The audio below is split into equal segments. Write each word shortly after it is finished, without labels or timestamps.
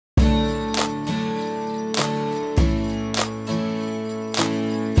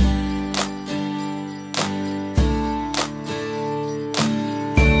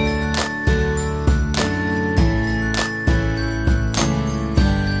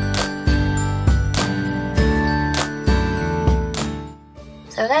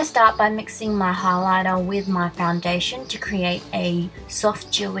So I'm going to start by mixing my highlighter with my foundation to create a soft,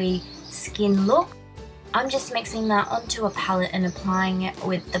 dewy skin look. I'm just mixing that onto a palette and applying it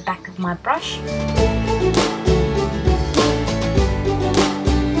with the back of my brush.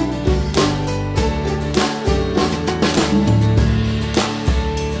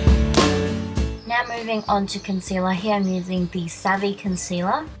 Now moving on to concealer. Here I'm using the FAVE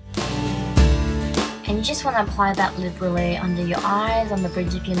concealer. And you just want to apply that liberally under your eyes, on the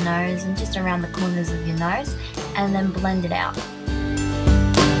bridge of your nose, and just around the corners of your nose, and then blend it out.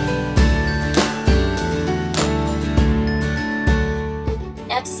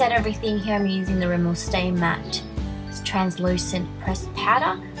 Now to set everything, here I'm using the Rimmel Stay Matte Translucent Pressed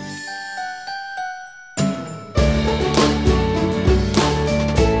Powder.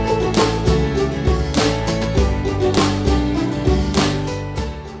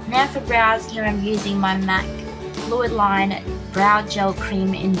 Now for brows, here I'm using my MAC Fluidline Brow Gel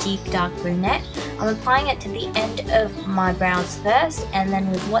Cream in Deep Dark Brunette. I'm applying it to the end of my brows first, and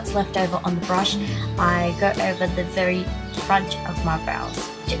then with what's left over on the brush, I go over the very front of my brows.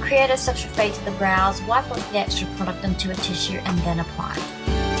 To create a softer fade to the brows, wipe off the extra product onto a tissue and then apply.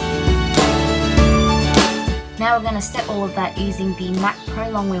 Now we're going to set all of that using the MAC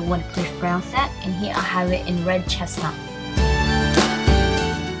Prolongwear Waterproof Browset, and here I have it in red chestnut.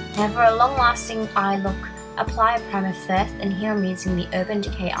 Now for a long-lasting eye look, apply a primer first, and here I'm using the Urban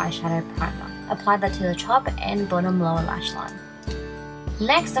Decay Eyeshadow Primer. Apply that to the top and bottom lower lash line.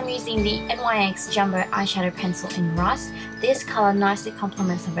 Next, I'm using the NYX Jumbo Eyeshadow Pencil in Rust. This colour nicely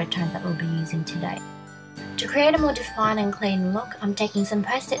complements the red tone that we'll be using today. To create a more defined and clean look, I'm taking some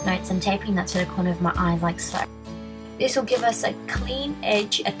post-it notes and taping that to the corner of my eye like so. This will give us a clean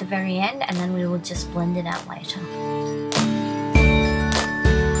edge at the very end, and then we will just blend it out later.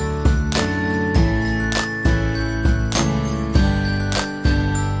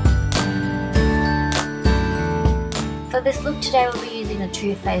 For this look today, we'll be using the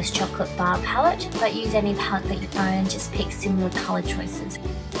Too Faced Chocolate Bar palette, but use any palette that you own, just pick similar colour choices.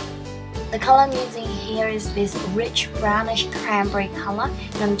 The colour I'm using here is this rich brownish cranberry colour,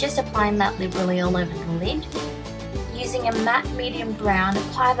 and I'm just applying that liberally all over the lid. Using a matte medium brown,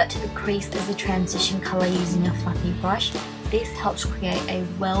 apply that to the crease as a transition colour using a fluffy brush. This helps create a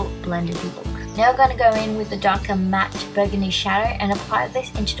well blended look. Now we're going to go in with the darker matte burgundy shadow and apply this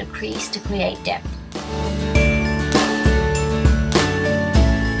into the crease to create depth.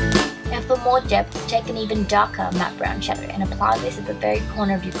 For more depth, take an even darker matte brown shadow and apply this at the very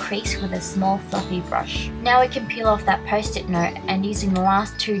corner of your crease with a small fluffy brush. Now we can peel off that post-it note, and using the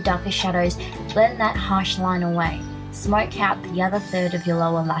last two darker shadows, blend that harsh line away. Smoke out the other third of your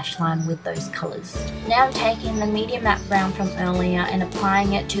lower lash line with those colours. Now I'm taking the medium matte brown from earlier and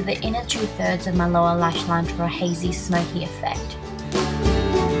applying it to the inner 2/3 of my lower lash line for a hazy, smoky effect.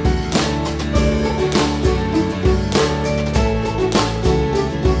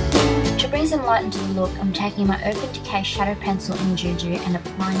 Some light into the look, I'm taking my Urban Decay Shadow Pencil in Juju and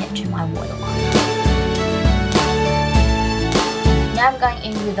applying it to my waterline. Now I'm going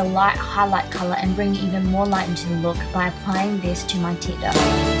in with a light highlight colour and bringing even more light into the look by applying this to my tear duct.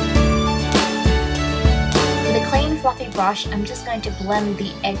 With a clean fluffy brush, I'm just going to blend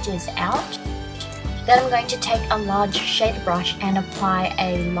the edges out. Then I'm going to take a large shader brush and apply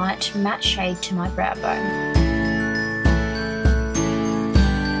a light matte shade to my brow bone.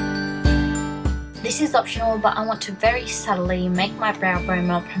 This is optional, but I want to very subtly make my brow bone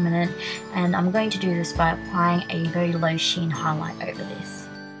more prominent, and I'm going to do this by applying a very low sheen highlight over this.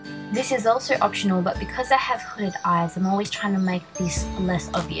 This is also optional, but because I have hooded eyes, I'm always trying to make this less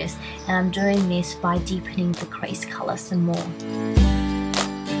obvious, and I'm doing this by deepening the crease colour some more.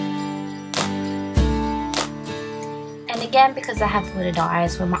 And again, because I have hooded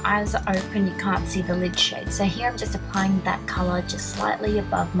eyes, when my eyes are open you can't see the lid shade, so here I'm just applying that colour just slightly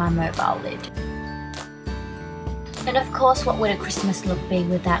above my mobile lid. And of course, what would a Christmas look be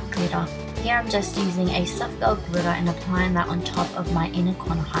without glitter? Here I'm just using a soft gold glitter and applying that on top of my inner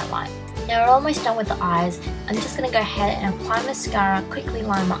corner highlight. Now we're almost done with the eyes. I'm just going to go ahead and apply mascara, quickly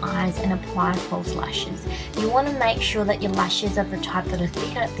line my eyes and apply false lashes. You want to make sure that your lashes are the type that are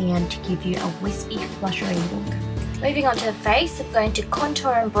thicker at the end to give you a wispy, fluttery look. Moving on to the face, I'm going to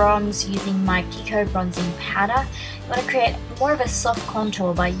contour and bronze using my KIKO bronzing powder. I'm going to create more of a soft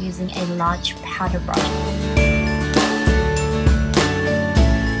contour by using a large powder brush.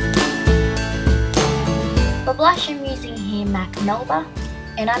 For blush, I'm using here MAC Melba,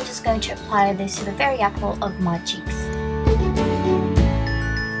 and I'm just going to apply this to the very apple of my cheeks.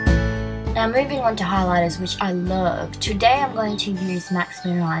 Now moving on to highlighters, which I love. Today I'm going to use MAC's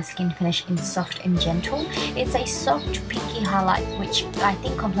Mineralized Skin Finish in Soft and Gentle. It's a soft pinky highlight which I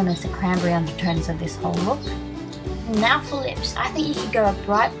think complements the cranberry undertones of this whole look. Now for lips, I think you could go a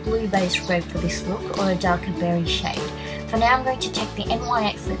bright blue base red for this look or a darker berry shade. For now I'm going to take the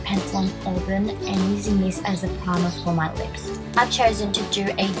NYX Lip Pencil in Auburn and using this as a primer for my lips. I've chosen to do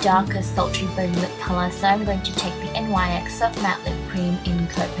a darker sultry berry lip colour, so I'm going to take the NYX Soft Matte Lip Cream in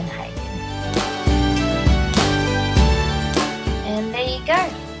Copenhagen. And there you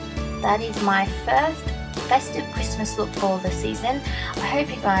go. That is my first festive Christmas look for the season. I hope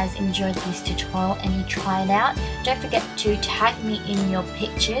you guys enjoyed this tutorial and you try it out. Don't forget to tag me in your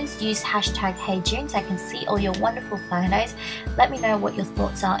pictures. Use hashtag heyyyjune so I can see all your wonderful photos. Let me know what your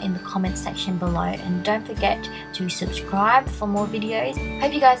thoughts are in the comment section below, and don't forget to subscribe for more videos.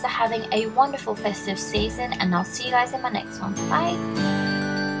 Hope you guys are having a wonderful festive season, and I'll see you guys in my next one.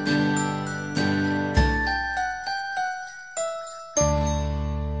 Bye!